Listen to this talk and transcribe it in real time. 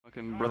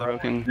Fucking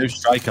broken. No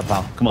striker,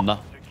 pal. Come on now.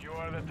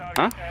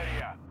 Huh?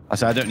 I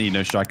said I don't need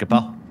no striker,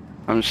 pal.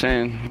 I'm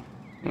saying.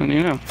 What do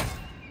you know?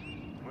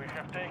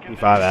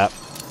 E5 app.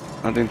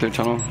 I think they're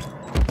tunnel.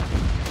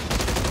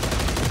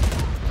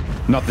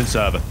 Nothing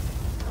server.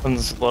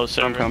 One's low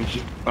server.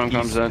 Bottom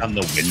comes dead. And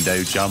the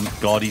window jump.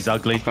 God, he's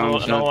ugly.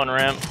 No one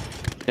ramp.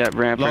 Yeah,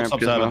 ramp.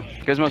 Observer.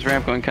 Gizmo's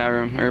ramp going cat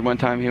room. Or one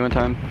time, he one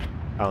time.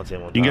 I don't see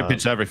him one You can time. get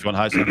pitch server if you want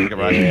high, so you can get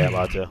right. Yeah, I'm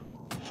about to.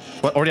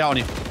 What, already out on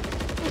you.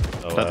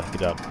 Oh, good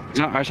job. He's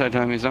not our side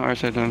time. He's not our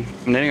side time.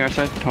 I'm nading our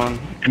side. Come on.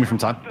 Give me from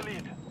time.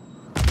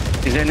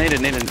 He's there,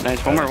 naded.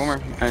 Nice. One more.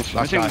 Nice.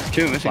 Last Missing guy.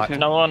 two. Missing two.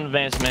 No one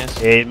advanced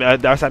maze. Yeah,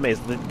 our side maze.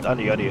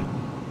 Under you.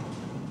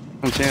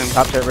 I'm seeing him.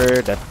 Top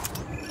server, dead.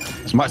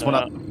 Smite's one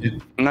up.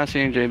 I'm not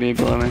seeing JB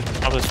below me.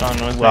 Probably spawn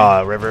with me.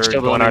 River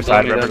Still going below our me,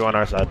 side. below me, River dead. going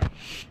our side.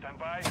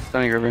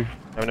 Stunning River.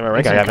 I'm in my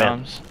right guy. I got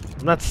Comms.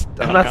 I'm not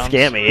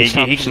scamming.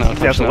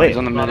 He has to wait. He's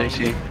on the mid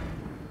AC.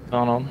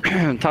 Donald.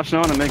 Top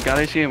snow on the mid. Got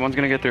AC. And one's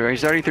gonna get through.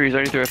 He's 33. He's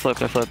 33. I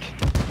flipped.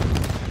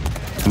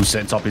 I'm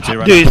sitting top of two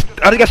right Dude, I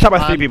think I got shot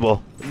by 3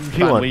 people.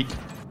 now. Weak.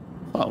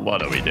 Oh,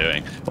 what are we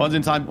doing? One's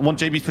in time. One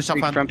JB's pushed up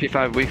Weak fan. from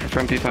P5. Weak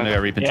from I'm gonna P5.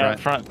 go reap and Yeah, try up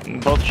it.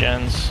 front. Both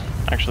gens.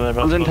 Actually, they're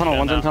both. One's in both tunnel. gen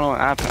One's in now. tunnel.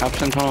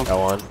 App's in tunnel. Got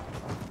one.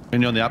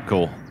 And you're on the app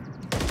call.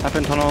 App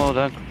in tunnel.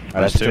 Dead.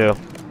 That's two. 2. You're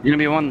gonna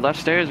be one left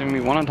stairs. You're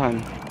gonna be one on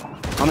time.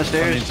 On the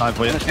stairs. in time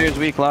for you. On the stairs.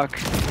 Weak. Lock.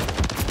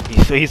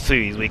 He's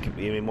weak.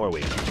 Even more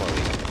weak.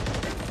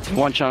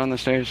 One shot on the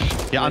stairs.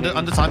 Yeah, under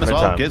time as Under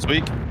well. time. Giz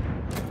weak.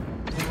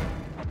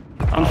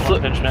 Oh,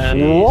 one pitch net.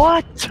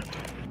 What?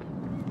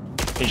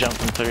 He jumped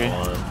from 3.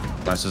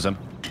 Nice as him.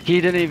 He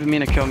didn't even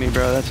mean to kill me,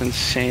 bro. That's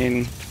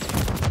insane.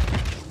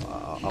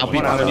 I'll be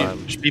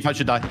P5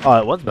 should die. Oh,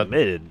 it was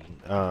mid.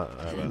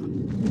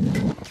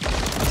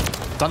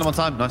 Done him on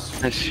time. Nice.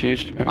 That's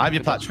huge. I have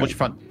your patch. Watch your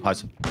front.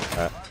 Heisen.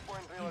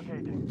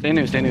 Stay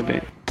new.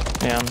 Bait.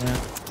 Yeah, I'm here.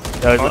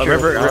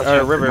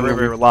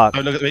 River lock.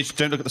 Don't look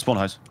at the spawn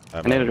house.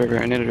 I needed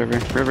river.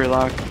 River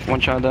lock. One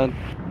shot dead.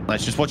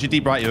 Nice. Just watch your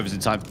deep right. Whoever's in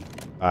time.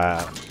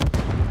 I'm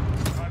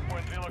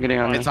getting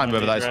on In me. time,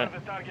 whoever that is.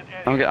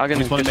 I'll get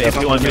Just one in. minute.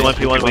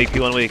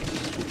 P1 weak.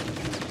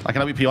 I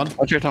can help you P1.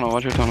 Watch your tunnel. I'm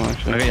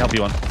Actually. gonna help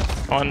you on.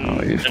 One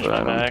Oh, you pitch net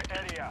flat. back.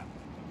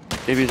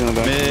 JB's in the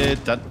back.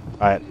 Mid. Dead.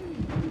 Alright.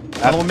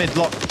 Another one mid.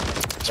 Lock.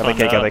 Got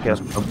the kill.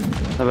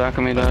 The back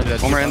of me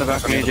dead. One more in the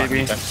back of me,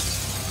 JB.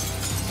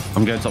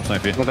 I'm going top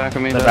sniper. The back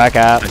of me The dead. back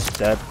app.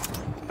 Dead.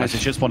 Nice.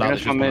 It should spawn out.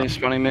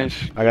 Spawning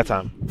maze. I got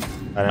time.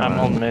 I'm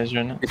holding maze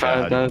right now.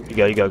 P5 dead.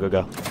 You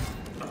go.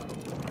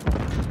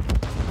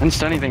 And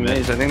stunning thing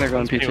maze. I think they're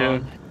going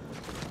P2.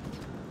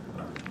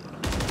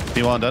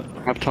 P1 dead.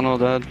 Up tunnel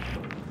dead.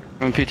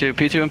 I'm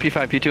P2 and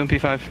P5.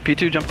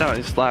 P2 jumped out.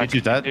 He's slack.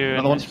 P2 dead.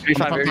 Another one.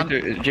 P5 already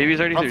through. JB's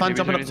already through. Fan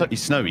jumping up.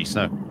 He's snow.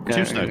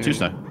 Yeah, Two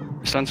snow.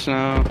 Sun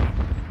snow.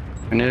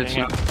 I needed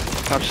snow.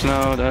 Top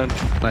snow dead.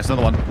 Nice.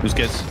 Another one. Who's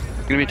Giz?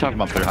 Gonna be top.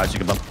 Come up through high. So you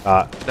can bump.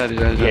 Dead.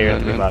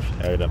 You're left.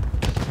 There you go. I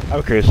have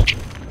a cruise.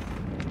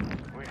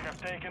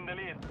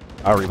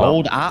 I'll rebound.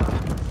 Old app.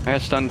 I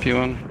got stunned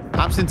P1.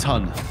 App's in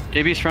ton.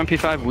 JB's from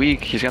P5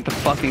 weak. He's got the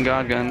fucking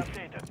god gun.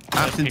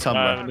 App's in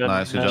ton, bro.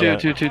 Nice. Good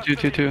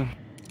job. Two.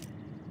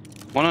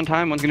 One on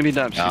time. One's gonna be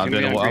depths. Yeah,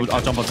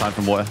 I'll jump on time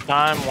from water.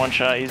 Time, one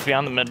shot. He's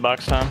beyond the mid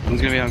box time.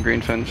 One's gonna be on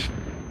green fence.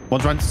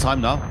 One's running to time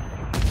now.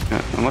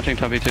 Yeah, I'm watching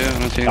top E2.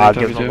 I'm not seeing top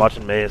I'm E2.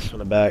 watching maze from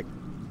the back.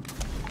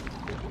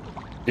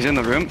 He's in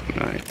the room.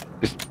 Alright.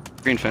 He's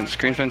green fence.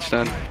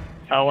 Dead.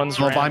 One's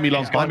Well, ramp. behind me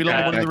long. He's Behind me long.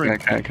 going One in the room.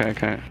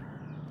 Okay.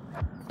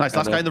 Nice.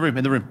 Last guy in the room.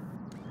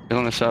 He's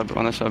on the sub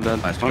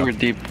dead. Nice One job.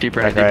 deep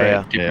right.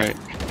 Yeah. Deep right.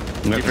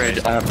 Yeah. Deep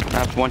right.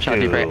 App one shot.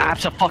 Ew. Deep right.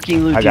 App's a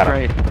fucking loot. I Deep got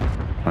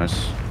right.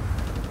 Nice.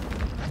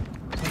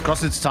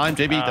 Cross its time.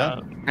 JB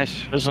dead.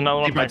 Nice. There's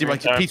another one. Deep right.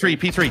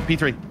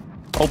 P3.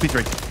 Hold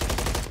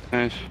P3.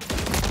 Nice.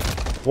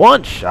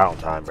 One shot on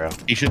time, bro.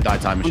 He should die.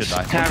 He should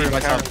die. Tower,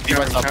 Deep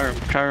right sub.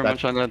 Tower, one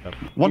shot dead.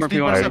 One more deep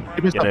P1. right sub.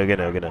 Deep right sub. Get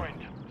no.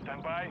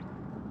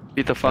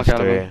 Beat the fuck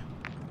out of him.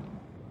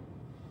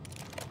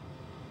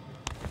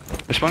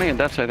 They're spawning in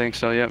depths, I think,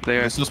 so yep, they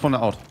are. Let's just spawn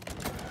that odd.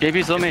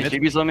 JB's low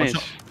maze,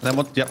 Then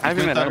what? Yep. I have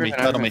him in,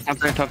 Third on me.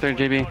 Top there,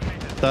 JB.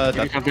 Third.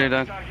 Top there,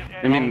 dead.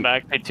 I One mean,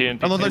 back, P2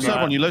 and No, P2. low server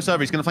on you. Low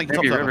server. He's gonna flank they're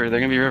top gonna be river, server. they're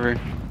gonna be river.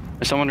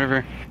 There's someone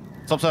river.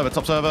 Top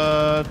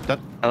server. Dead.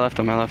 I left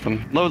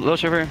them. Low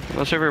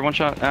server, one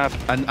shot, app.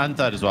 And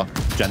third as well.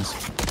 Gens.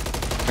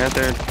 Right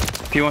there.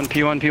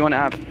 P1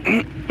 app.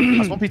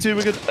 That's one P2.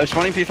 We're good. They're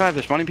spawning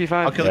P5,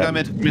 I'll kill the guy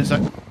mid. Give me a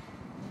sec.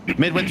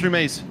 Mid went through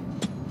maze.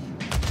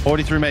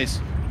 Already through maze.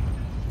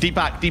 Deep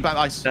back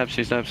ice. Steps,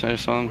 I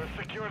just saw him.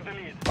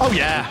 Oh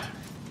yeah.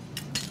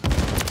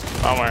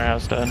 One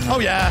warehouse dead. Oh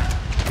yeah.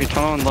 Be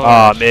tunnel and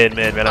low. Mid.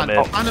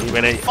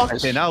 And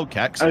fucking hell,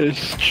 Kex. That is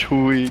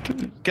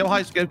sweet. Get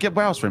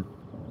warehouse for him.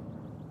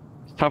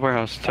 Top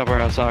warehouse,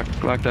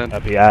 lock dead.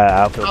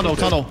 I'll fill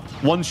Tunnel.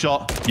 One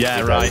shot. Yeah,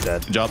 He's right.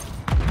 dead. Good job.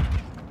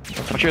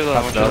 Watch your low,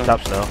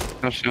 Top snow.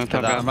 Top snow, top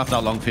I'm god. wrapping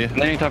out long for you.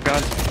 Landing top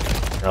god.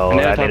 No,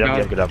 And I then need top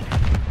him. Good up.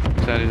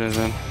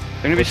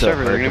 They're gonna be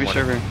server, Good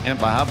one. Yeah,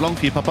 but I have long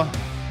for you, Papa.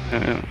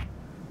 Yeah.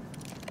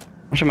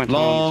 Watch my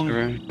Long.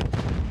 tunnels.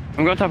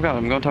 I'm going top god.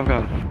 I'm going top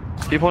god.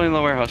 Keep holding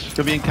the warehouse.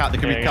 Could be in cat. There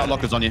could be Yeah, cat yeah.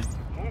 lockers on you.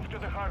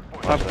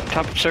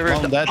 Top server.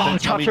 Long dead. Oh,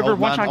 top server.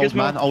 One shot old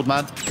man, old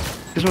man.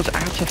 This one's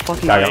absolutely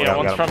fucking. Got Yeah, him,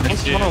 one's got from him.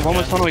 P2. Tunnel. One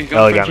was tunnel. He's Oh,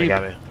 going he for a got me, jeep.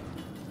 got me.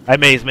 Hey,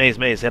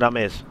 maze. Hit on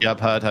maze. Yep,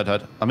 heard.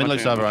 I'm in low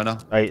Okay. server right now.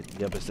 Right,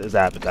 yep, it's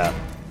that. Low On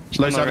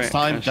the server's right.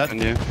 time. Nice, Dead.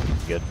 and you.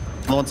 Good.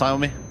 No one time on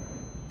me.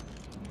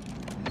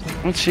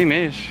 Let's see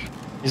maze.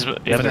 He's Yeah,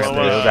 below, there's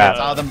Out that.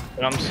 of them.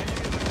 comes.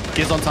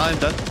 Kids on time.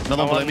 Dead.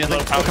 Another one below me, I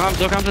think.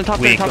 Zo comes in top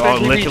there. Weak. Top Oh, there.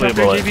 GB. literally a Top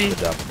there. bullet. GB. Good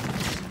job.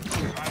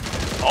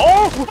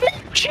 Oh!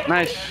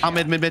 Nice. I'm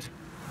mid.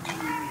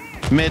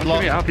 Mid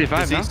lock. be out P5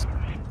 now. Deceased.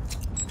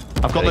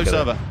 I've got low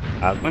server.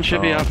 One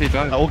should be out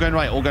P5. All going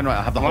right.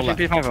 I have the I'm whole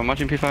watching left. P5. I'm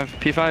watching P5.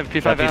 P5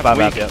 P5 out. out,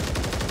 Weak. yep.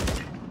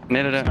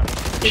 Nated it.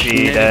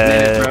 GB,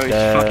 Nated, bro. He's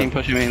dead. fucking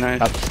pushing me. Nice.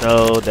 Top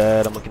snow,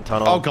 dead. I'm looking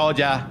tunnel. Oh god,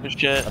 yeah. Good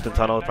shit. Up in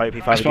tunnel,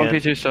 probably I P5 spawned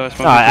again. P2, so I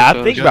spawned Nah, P2.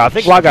 I think, bro. I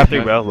think Lock got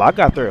through, bro. Lock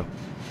got through.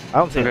 I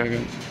don't see Okay, him.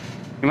 good.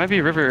 He might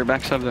be river or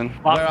back sub then.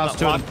 Warehouse,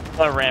 two of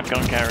them. Ramp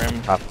going cat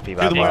room. Top Do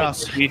the P5.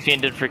 warehouse. We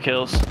fiended for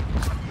kills.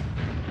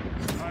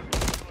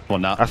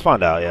 One now. I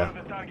spawned out, yeah.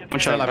 One Sure,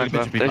 shot like back we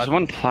left. bitch There's P5.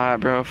 one plat,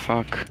 bro.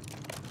 Fuck.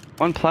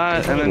 One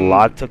plat and then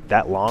Lock took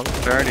that long.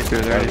 they're already through.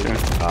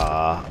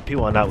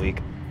 P1 that week.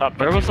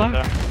 Where was that?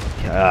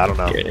 Yeah, I don't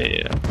know.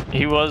 Yeah.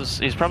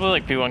 He's probably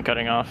like P1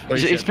 cutting off.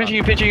 He's pinching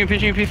you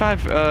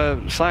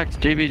P5. Slacked.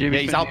 JB. Yeah,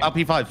 he's out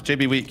P5.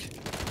 JB weak.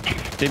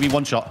 JB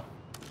one shot.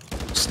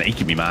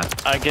 Snaking me, man.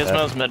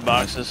 Gizmo's mid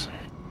boxes.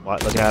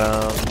 What? Look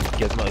at him.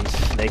 Gizmo, he's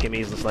snaking me.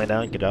 He's laying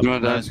down. Good job. No,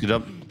 Nice, good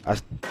job. I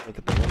look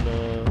at the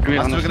window. Give me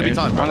That's on the still gonna be stairs.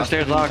 time, bro. On the That's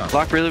stairs, still gonna be lock. time.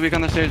 Lock really weak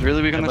on the stairs.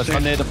 Really weak on the Let's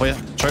run stairs. near for you.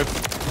 True.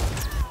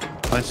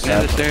 Nice.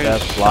 Yeah, the stairs.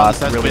 That's lost.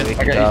 That's Really good. weak.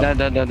 Okay, Good he's job.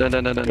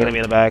 dead. Getting me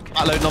in the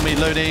back. Loading on me,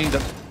 loading.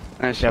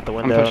 Nice. Out the I'm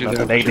window. pushing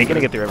through, They're pushing gonna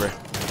through. get the river.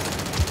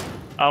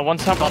 One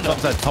top Top, window.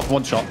 top, dead. Top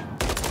one shot.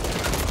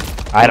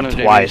 I had No, him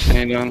JB twice.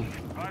 staying down.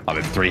 I've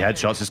been 3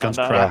 headshots. This gun's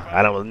Yeah. crap. Yeah,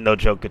 I don't. No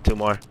joke. Get 2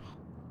 more.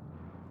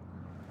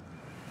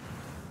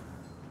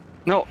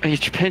 No, he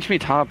pinched me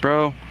top,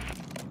 bro.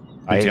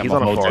 He's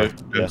on a 4.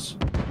 Yes.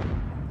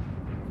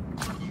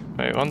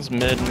 Wait, one's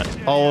mid.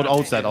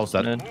 Old set.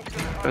 Mid.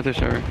 Go through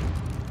server.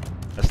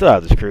 I still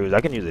have this cruise.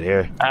 I can use it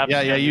here.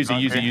 Yeah, use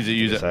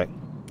it. Sec.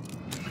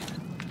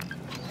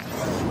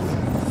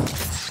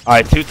 All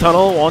right, 2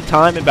 tunnel, 1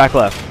 time, and back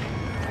left.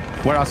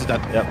 Warehouse is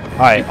dead. Yep. All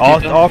right,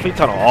 all 3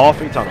 tunnel. All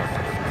 3 tunnel.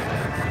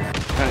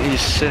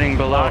 He's sitting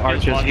below Lock is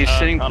arches. one He's shot,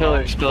 sitting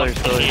tunnel.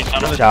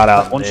 pillars. Shout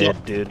out, One mid,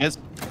 shot. dude. Yes.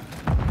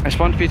 I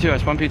spawned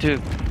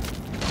P2.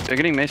 They're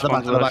getting mace The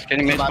back, spawns the with us. back,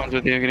 Getting the mace back. spawns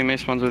with you. Getting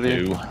mace spawns with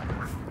you. Two.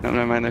 No,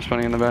 never mind. They're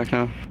spawning in the back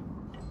now.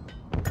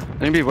 They're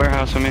gonna be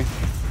warehouse on me.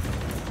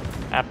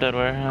 App dead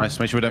warehouse. Nice.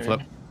 Make sure we don't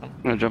flip. I'm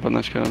gonna jump on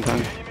this kill in time.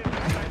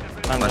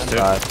 Nice, two.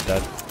 5,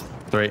 dead.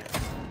 3.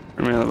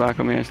 They're on the back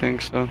of me, I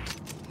think. So.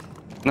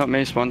 No,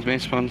 mace spawns. All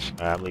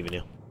right, I'm leaving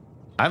you.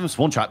 I haven't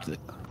spawn trapped it.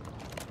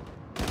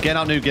 Getting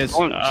out new Giz.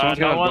 Someone's got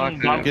No a one.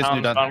 block Bomb there. Giz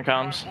new done.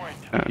 comms.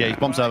 Yeah, he's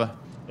bomb server.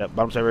 Yep,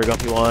 bottom server, go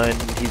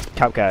P1. He's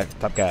top cat.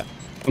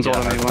 One's Yeah,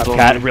 ulting me. One's Top ulting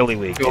cat, me. really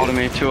weak. Two ulting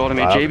me.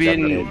 Wow, JB's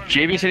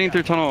definitely. hitting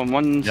through tunnel. And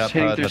one's Yep,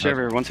 hitting through heard.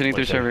 server. One's hitting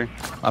through server.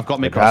 I've got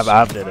mid I have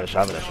cross. finished. I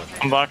have finished.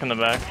 I'm blocking the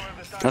back.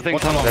 Nothing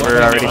What's tunnel. tunnel?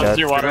 Server already One's dead.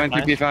 your water. Going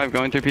through Nice. P5.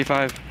 Going through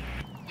P5.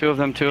 Two of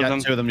them. Yeah,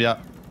 2 of them, yeah.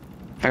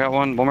 I got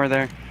one more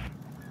there.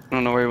 I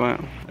don't know where he went.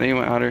 I think he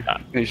went outer.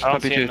 He's I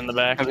top don't see him in P2. the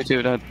back. Top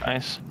P2 dead.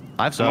 Nice.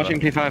 I have I'm server. watching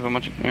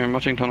P5. I'm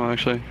watching tunnel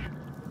actually.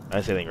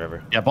 I see anything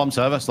river. Yeah, bomb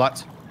server,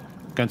 slacked.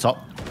 Going top.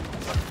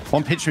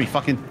 One pitch me,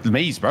 fucking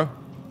maze, bro.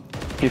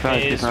 P5.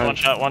 He's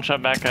P5. one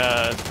shot back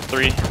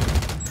 3.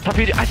 Top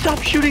P2. I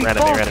stopped shooting. Ran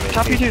at me, Fuck. ran at me.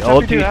 Top P2. Top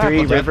Old P2. P3,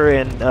 Apple, river,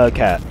 and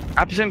cat.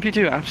 Absent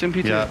P2. Absent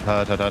P2. Yeah,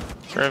 heard.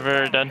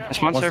 River dead. I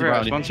spawned What's the server. I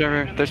brownie? spawned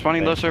server. They're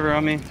spawning low server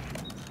on me.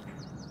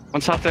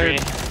 One's top there.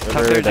 Three.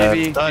 Top River there, dead.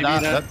 JB. Third,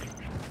 JB dead. dead.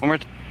 One more.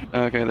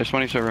 Okay, they're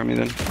spawning server on me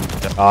then.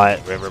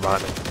 Alright, river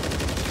behind me.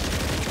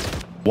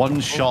 One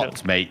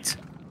shot, mate.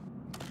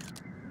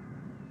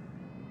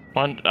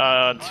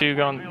 2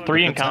 going.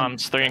 3 in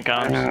comms. 3 in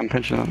comms. Yeah, I'm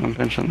pinching them. I'm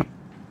pinching them.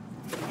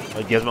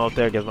 Oh, Gizmo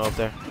up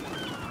there.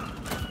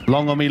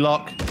 Long on me,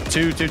 lock.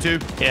 2.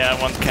 Yeah,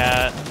 one's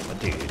cat. Oh,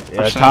 dude.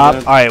 Yeah, Push top.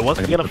 that. Alright, once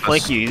he's Look gonna at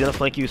flank this. you. He's gonna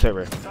flank you,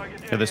 server.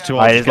 Yeah, there's 2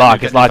 Alright, it's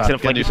locked. It's locked. He's gonna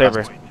flank you,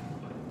 server.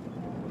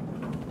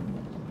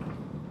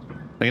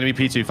 They're gonna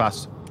be P2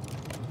 fast.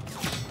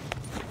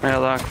 Yeah,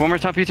 lock. One more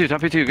top P2.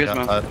 Top P2.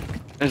 Gizmo. Yeah,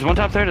 There's one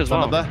top third as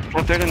well. One up there?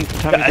 Top third and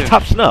top Yeah, P2.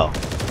 top snow.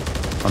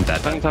 I'm dead.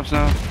 Stunning top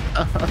snow.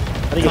 How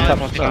do you get Time.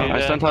 top snow?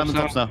 I stunned top I'm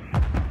snow. top now.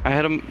 I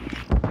hit him.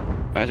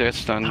 I got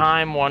stunned.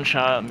 Time 1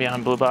 shot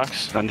behind blue box.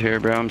 Stunned here,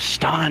 bro. I'm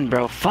stunned,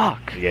 bro.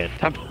 Fuck. Again.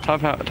 Top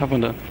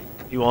window.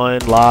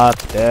 P1,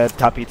 locked, dead,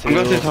 top P2. I'm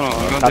going through tunnel.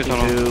 I'm going Top through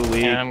tunnel. P2,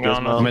 weak, Yeah, I'm going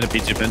Gizmo. I'm in a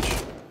P2 pinch.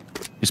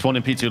 He's spawned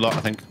in P2 lock, I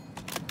think.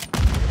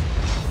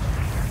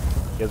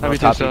 Gizmo, Top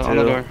top P2 still on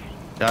the door.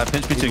 P2. Yeah,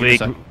 pinch P2. Weak.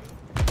 Give me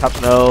a Top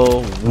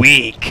snow,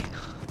 weak.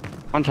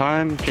 On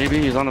time.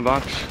 JB, he's on the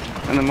box.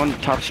 And then one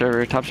top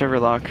server. Top server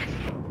lock.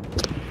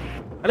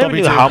 I never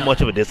knew P2. how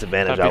much of a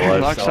disadvantage I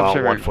was Lock, on top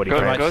server. 145.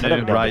 Go Right, through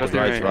right, it. Go through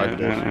right, it. right.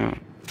 Yeah, yeah.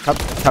 Top,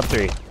 Top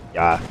 3.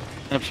 Yeah.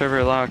 Top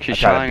server lock. He's I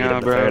tried to shouting beat him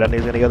out, the third. I bro. knew he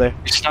was gonna go there.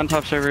 Stun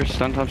top server.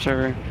 Stun top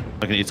server.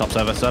 Looking at you, top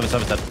server. Server's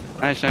dead.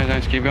 Nice, nice,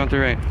 nice. Keep going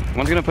through right.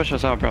 One's gonna push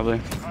us out probably.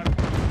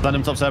 Land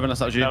him top server, that's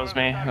not you. That was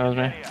me. That was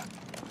me.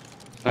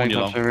 Stunning you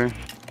top long. server.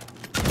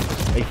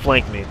 They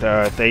flanked me.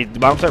 They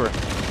bottom server.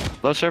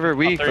 Low server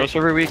weak. three. Low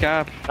server weak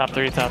app. Top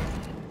 3, top.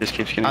 Just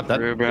keeps getting App that.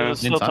 through, bro.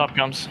 Still Inside. top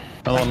comes.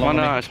 Another one long Spawn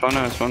on out. me. Spawn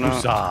out. Spawn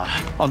out.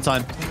 Ah, on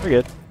time. We're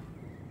good.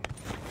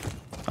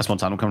 That's one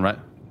time, I'm coming right.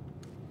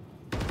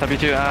 Top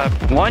B2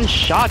 app. One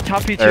shot.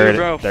 Top B2, Third-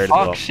 bro. third as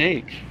Fuck's well.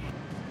 sake.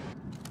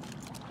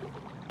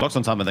 Block's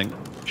on time, I think.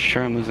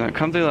 Sure, I'm losing that.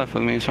 Come through left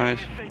with me. It's fine.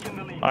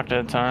 Locked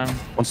at a time.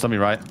 One stummy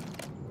right.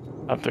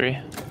 Top 3.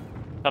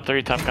 Top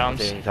 3, top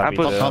comms. Top I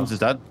put- Top comms is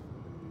dead.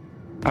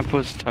 App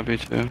was top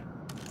B2.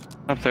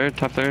 Top third.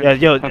 Top third. Yeah,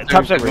 yo, Top top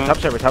third, server, Gizmo. top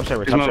server, top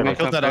server, top Gizmo, server. make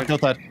Killed that, I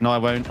killed that. No, I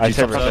won't. I He's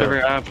top server, Top server.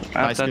 server app. App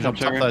Nice, that good top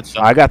job, top server.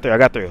 third. I got through, I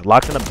got through.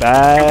 Locks in the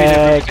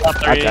back. Top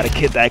I three. gotta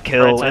get that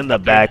kill Right side, in the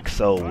top back.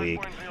 So weak.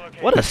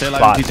 What a Stay alive,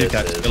 spot P2 this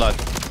catch. is. Stay alive.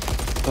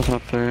 Still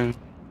top third.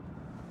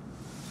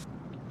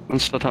 I'm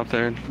still top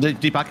third.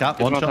 Deep back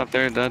up, one Gizmo shot. top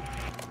third, dead.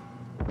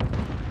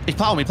 He's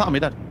plowing me,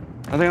 dead.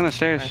 I think on the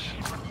stairs.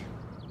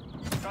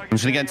 I'm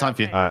just gonna get in time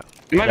for you. Alright.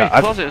 It might Yeah, be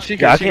I- closet. Secret.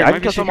 yeah, I secret. can Might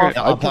be kill some secret.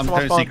 off. I'm put some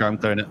clearing off secret, I'm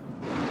clearing it.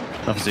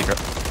 Nothing secret.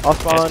 Off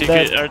spawn, Secret,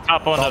 dead. or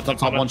top one.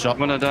 Top one shot.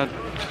 One dead.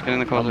 Just get in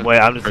the closet. Wait,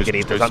 I'm just Cruise, gonna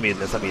eat this. cruise. I'm eating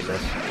this. I'm eating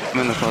this. I'm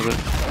in the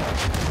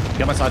closet.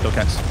 Get my side door,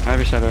 Kex.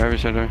 Every side door. Every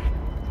side door.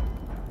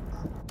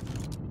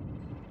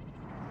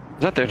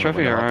 Is that their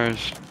trophy or whatever.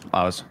 ours?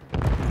 Ours.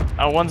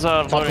 One's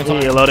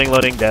loading. Yeah,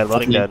 loading, dead,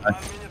 loading, dead.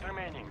 Both.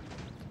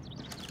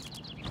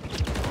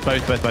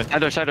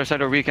 Side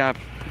door. Weak app.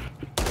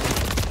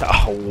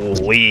 Oh,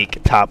 weak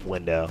top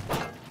window.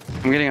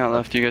 I'm getting out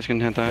left. You guys can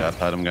hit Yeah, that. I've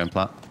heard him going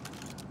plat.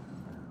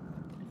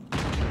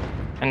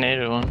 I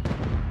naded one.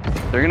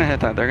 They're gonna hit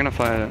that. They're gonna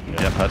fly it.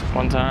 Yeah, I've heard.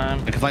 One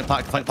time. I can flank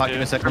plat, give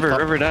me a second.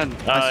 River dead.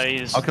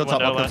 He's I'll kill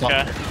top, window, I'll kill last top. guy.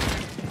 Yeah,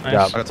 Nice. I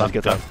got let's time,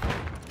 get go. top.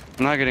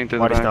 I'm not getting through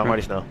the Marty back. Snow, bro.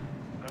 Marty Snow.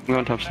 I'm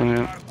going top stone,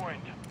 yeah.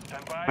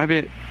 Might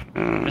be.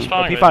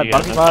 Responding P5, with you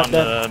guys. P5 I found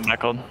dead. the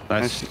Meckled. Nice.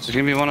 Nice. There's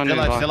gonna be one on Still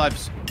new alive, block. still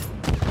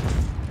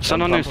alive.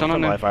 Stun on new. Stun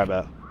on new. Fire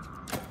about.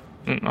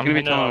 I'm Gonna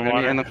be tunnel.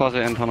 Gonna be in the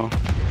closet and tunnel.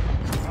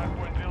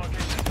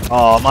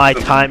 Oh, my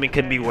timing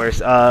could be worse.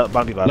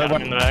 Bumpy No,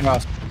 Bob. in the back.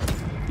 warehouse.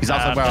 He's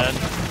outside warehouse.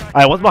 Dead.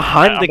 Alright, one's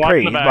behind Yeah, the I'm walking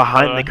crate. the He's back,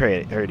 behind by the the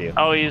crate. Heard you.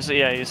 Oh, he's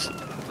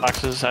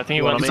boxes. I think he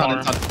You went want in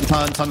me? the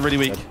corner. Ton really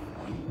weak.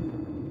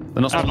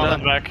 They're not Top spawning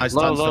left back. Nice,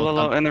 Low, stun, low,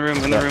 low. stun. In the room.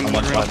 In the room. In I'm the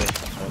one room.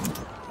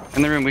 shot.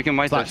 In the room. We can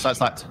white this.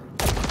 Slacked.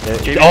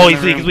 JB's Oh, in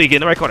he's the weak. room. He's weak. In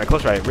the right corner.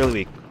 Close right. Really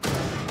weak.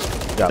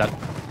 Yeah. Dead.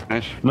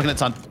 Nice. I'm looking at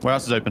ton.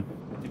 Warehouse is open.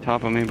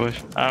 Top on me, boys.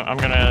 I'm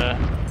gonna.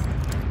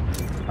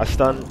 I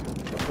stun.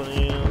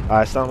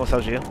 I stun almost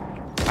helps you.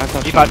 I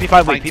thought P5 weak.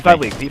 Fight, P5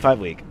 weak. P5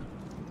 weak.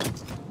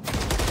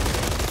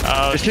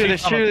 There's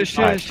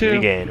two. Alright,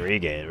 regain.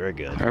 We're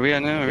good. Are we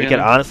at now? We can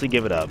honestly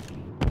give it up.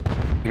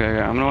 Okay.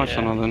 I'm gonna watch Yeah.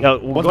 tunnel then. Yo,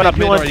 we're One's going up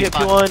mid P1, already,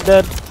 P1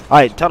 dead.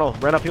 Alright, tunnel.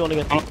 Ran up P1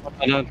 again.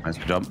 Dead. Nice,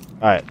 good job.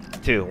 Alright,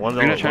 2. One's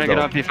They're gonna on. try to get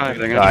out P5.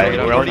 They're gonna Alright, try to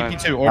get we're out Already P5.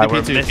 P2, Alright,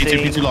 already we're P2.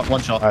 missing- P2 lock,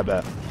 one shot. I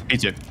bet.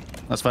 P2.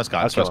 That's first guy,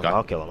 I'll that's kill first him. guy.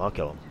 I'll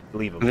kill him.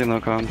 Leave I him. think no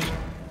comms.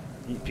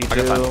 I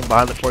got P2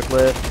 behind the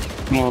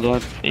forklift. I'm all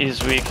dead.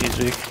 He's weak.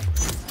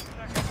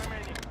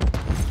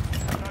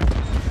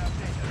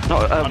 No,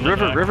 I'm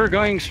river, back. river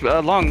going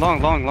long.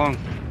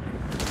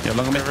 Yeah,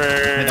 long on me.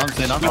 River. Mid on,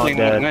 stay down. Nothing,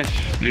 dead. nice.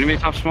 Gonna be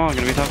top small.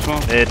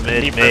 Mid,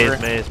 Deep river.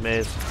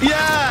 maze.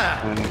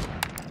 Yeah!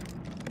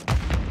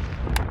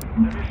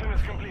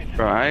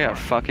 Bro, I got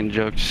fucking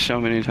joked so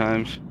many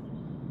times.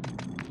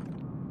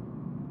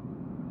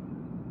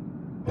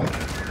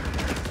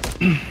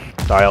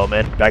 Sorry, old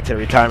man. Back to the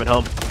retirement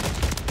home.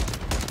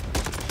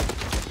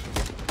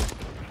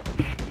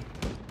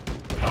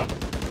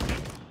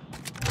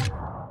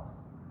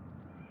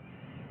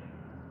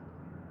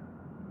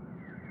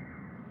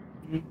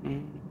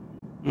 Mm-mm.